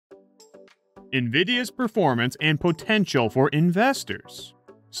Nvidia's performance and potential for investors,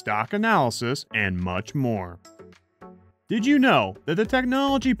 stock analysis, and much more. Did you know that the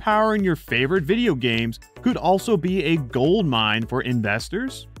technology powering your favorite video games could also be a gold mine for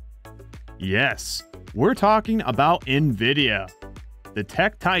investors? Yes, we're talking about Nvidia, the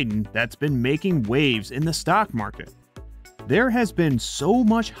tech titan that's been making waves in the stock market. There has been so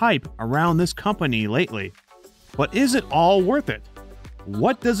much hype around this company lately, but is it all worth it?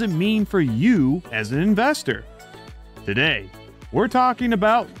 What does it mean for you as an investor? Today, we're talking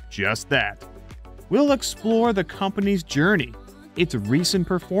about just that. We'll explore the company's journey, its recent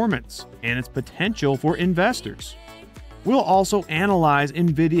performance, and its potential for investors. We'll also analyze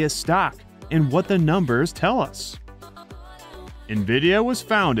Nvidia's stock and what the numbers tell us. Nvidia was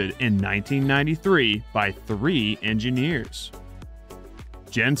founded in 1993 by 3 engineers: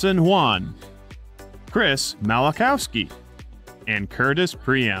 Jensen Huang, Chris Malachowski, and Curtis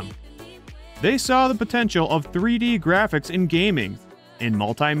Priem. They saw the potential of 3D graphics in gaming and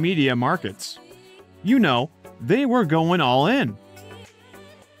multimedia markets. You know, they were going all in.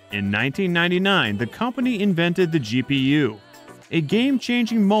 In 1999, the company invented the GPU, a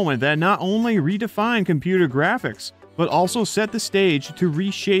game-changing moment that not only redefined computer graphics, but also set the stage to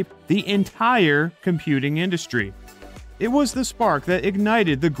reshape the entire computing industry. It was the spark that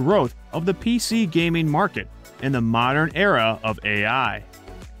ignited the growth of the PC gaming market in the modern era of AI.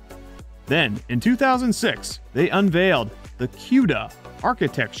 Then, in 2006, they unveiled the CUDA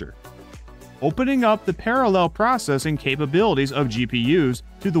architecture, opening up the parallel processing capabilities of GPUs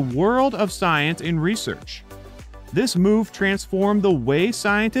to the world of science and research. This move transformed the way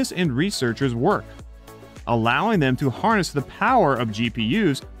scientists and researchers work, allowing them to harness the power of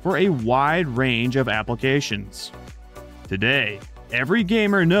GPUs for a wide range of applications. Today, every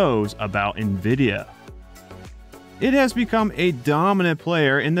gamer knows about Nvidia. It has become a dominant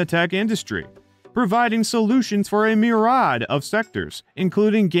player in the tech industry, providing solutions for a myriad of sectors,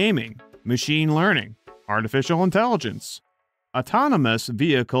 including gaming, machine learning, artificial intelligence, autonomous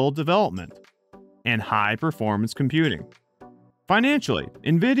vehicle development, and high-performance computing. Financially,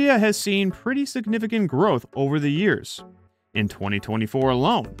 Nvidia has seen pretty significant growth over the years. In 2024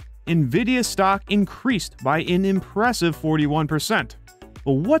 alone, Nvidia stock increased by an impressive 41%.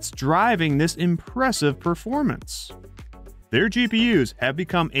 But what's driving this impressive performance? Their GPUs have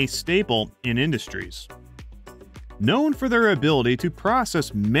become a staple in industries. Known for their ability to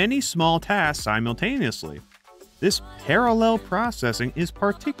process many small tasks simultaneously, this parallel processing is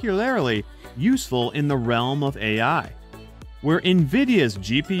particularly useful in the realm of AI, where Nvidia's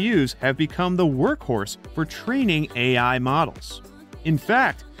GPUs have become the workhorse for training AI models. In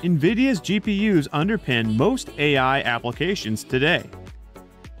fact, Nvidia's GPUs underpin most AI applications today.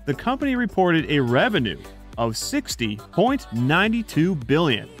 The company reported a revenue of $60.92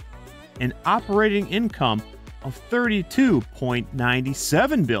 billion, an operating income of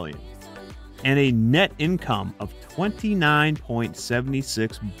 $32.97 billion, and a net income of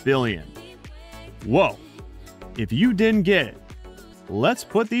 $29.76 billion. Whoa! If you didn't get it, let's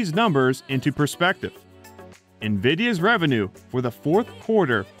put these numbers into perspective. Nvidia's revenue for the fourth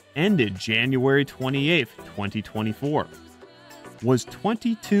quarter ended January 28, 2024, was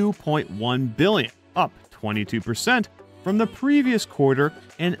 $22.1 billion, up 22% from the previous quarter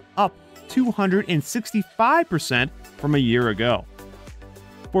and up 265% from a year ago.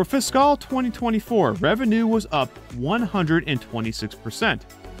 For fiscal 2024, revenue was up 126%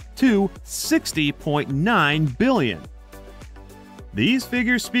 to $60.9 billion. These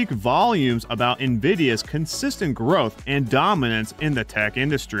figures speak volumes about Nvidia's consistent growth and dominance in the tech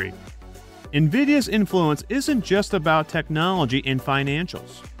industry. Nvidia's influence isn't just about technology and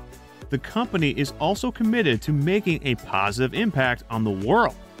financials. The company is also committed to making a positive impact on the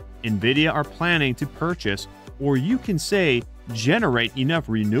world. Nvidia are planning to purchase, or you can say, generate enough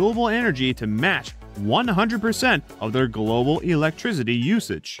renewable energy to match 100% of their global electricity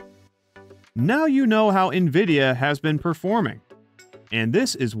usage. Now you know how Nvidia has been performing. And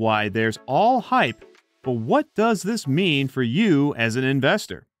this is why there's all hype, but what does this mean for you as an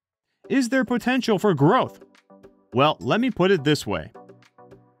investor? Is there potential for growth? Well, let me put it this way.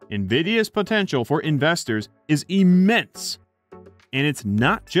 Nvidia's potential for investors is immense. And it's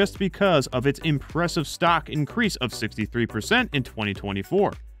not just because of its impressive stock increase of 63% in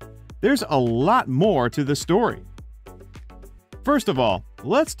 2024. There's a lot more to the story. First of all,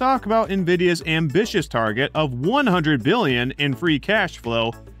 let's talk about Nvidia's ambitious target of $100 billion in free cash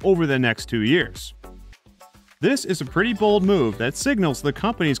flow over the next 2 years. This is a pretty bold move that signals the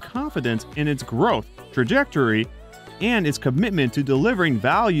company's confidence in its growth trajectory and its commitment to delivering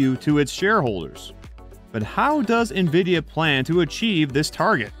value to its shareholders. But how does Nvidia plan to achieve this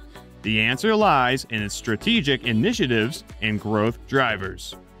target? The answer lies in its strategic initiatives and growth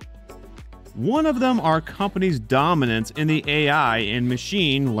drivers. One of them are companies' dominance in the AI and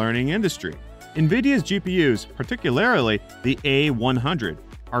machine learning industry. Nvidia's GPUs, particularly the A100,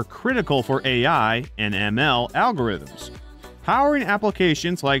 are critical for AI and ML algorithms, powering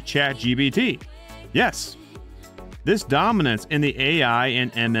applications like ChatGPT. Yes, this dominance in the AI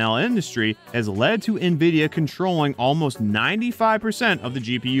and ML industry has led to Nvidia controlling almost 95% of the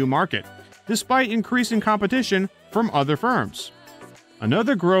GPU market, despite increasing competition from other firms.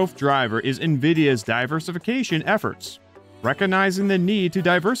 Another growth driver is Nvidia's diversification efforts, recognizing the need to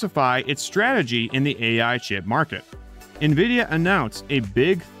diversify its strategy in the AI chip market. Nvidia announced a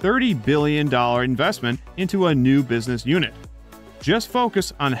big $30 billion investment into a new business unit, just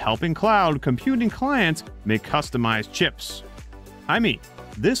focused on helping cloud computing clients make customized chips. I mean,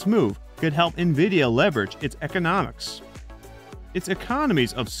 this move could help Nvidia leverage its economics, its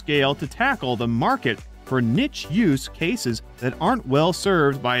economies of scale to tackle the market for niche use cases that aren't well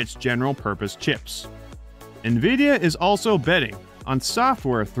served by its general-purpose chips. Nvidia is also betting on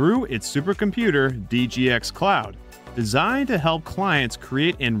software through its supercomputer DGX Cloud, designed to help clients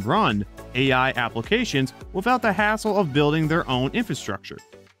create and run AI applications without the hassle of building their own infrastructure.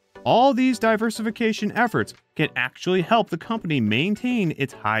 All these diversification efforts can actually help the company maintain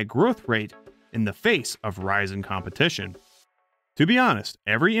its high growth rate in the face of rising competition. To be honest,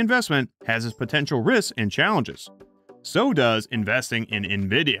 every investment has its potential risks and challenges. So does investing in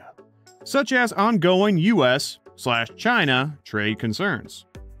Nvidia, such as ongoing US/China trade concerns.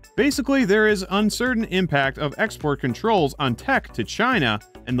 Basically, there is uncertain impact of export controls on tech to China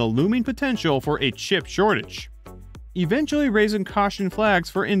and the looming potential for a chip shortage, eventually raising caution flags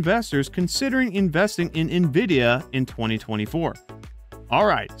for investors considering investing in Nvidia in 2024.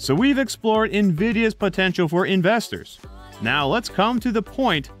 Alright, so we've explored Nvidia's potential for investors. Now let's come to the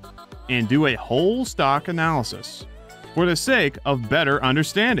point and do a whole stock analysis. For the sake of better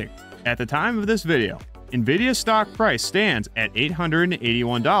understanding, at the time of this video, Nvidia's stock price stands at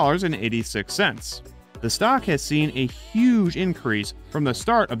 $881.86. The stock has seen a huge increase from the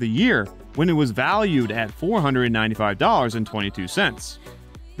start of the year when it was valued at $495.22.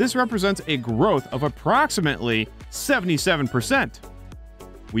 This represents a growth of approximately 77%.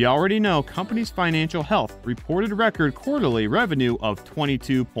 We already know company's financial health reported record quarterly revenue of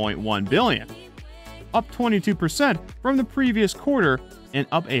 $22.1 billion, up 22% from the previous quarter and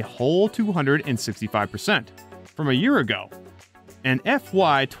up a whole 265% from a year ago. And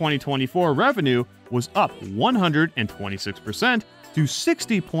FY 2024 revenue was up 126% to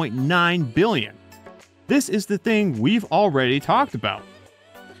 $60.9 billion. This is the thing we've already talked about.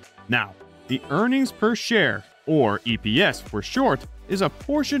 Now, the earnings per share, or EPS for short, is a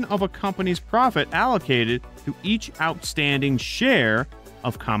portion of a company's profit allocated to each outstanding share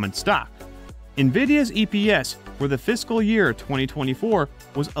of common stock. Nvidia's EPS for the fiscal year 2024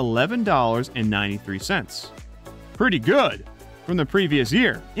 was $11.93. Pretty good from the previous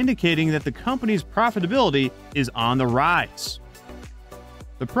year, indicating that the company's profitability is on the rise.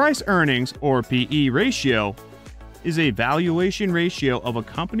 The price earnings, or PE ratio, is a valuation ratio of a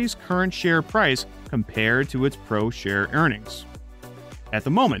company's current share price compared to its pro-share earnings. At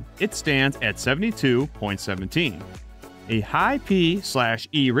the moment, it stands at 72.17. A high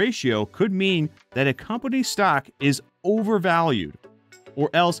P/E ratio could mean that a company's stock is overvalued, or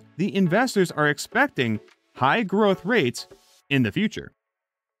else the investors are expecting high growth rates in the future.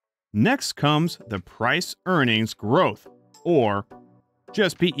 Next comes the price earnings growth, or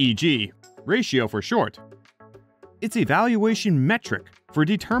just PEG ratio for short. It's a valuation metric for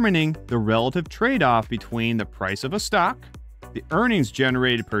determining the relative trade-off between the price of a stock, the earnings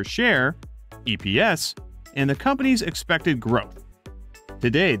generated per share, EPS, and the company's expected growth.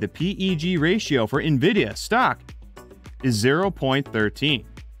 Today, the PEG ratio for Nvidia stock is 0.13.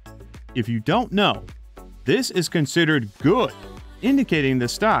 If you don't know, this is considered good, indicating the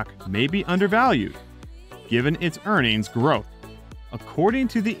stock may be undervalued, given its earnings growth. According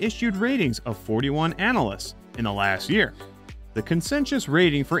to the issued ratings of 41 analysts in the last year, the consensus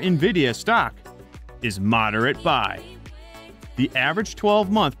rating for Nvidia stock is moderate buy. The average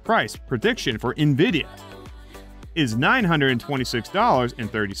 12-month price prediction for Nvidia is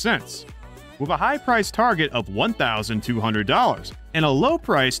 $926.30, with a high price target of $1,200 and a low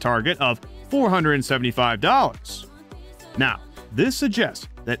price target of $475. Now, this suggests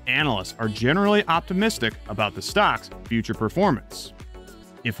that analysts are generally optimistic about the stock's future performance.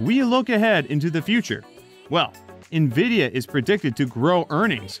 If we look ahead into the future, well, Nvidia is predicted to grow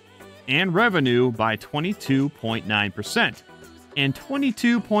earnings and revenue by 22.9% and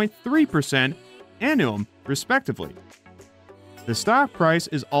 22.3% annum, respectively. The stock price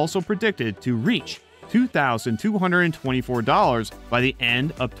is also predicted to reach $2,224 by the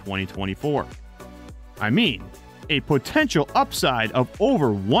end of 2024. I mean, a potential upside of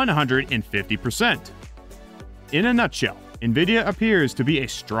over 150%. In a nutshell, Nvidia appears to be a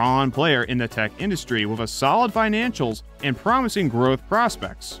strong player in the tech industry with a solid financials and promising growth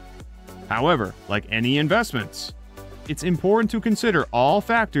prospects. However, like any investments, it's important to consider all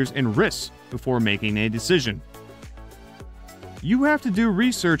factors and risks before making a decision. You have to do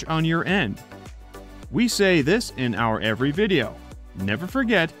research on your end. We say this in our every video. Never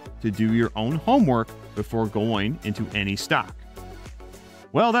forget to do your own homework before going into any stock.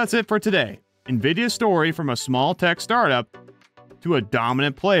 Well, that's it for today. Nvidia's story from a small tech startup to a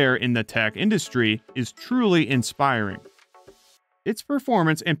dominant player in the tech industry is truly inspiring. Its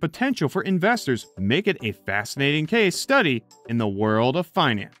performance and potential for investors make it a fascinating case study in the world of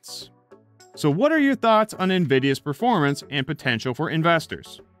finance. So what are your thoughts on Nvidia's performance and potential for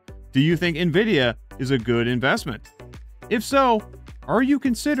investors? Do you think Nvidia is a good investment? If so, are you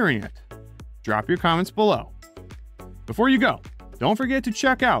considering it? Drop your comments below. Before you go, don't forget to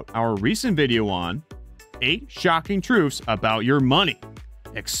check out our recent video on 8 shocking truths about your money.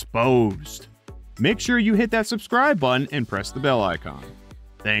 Exposed. Make sure you hit that subscribe button and press the bell icon.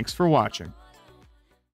 Thanks for watching.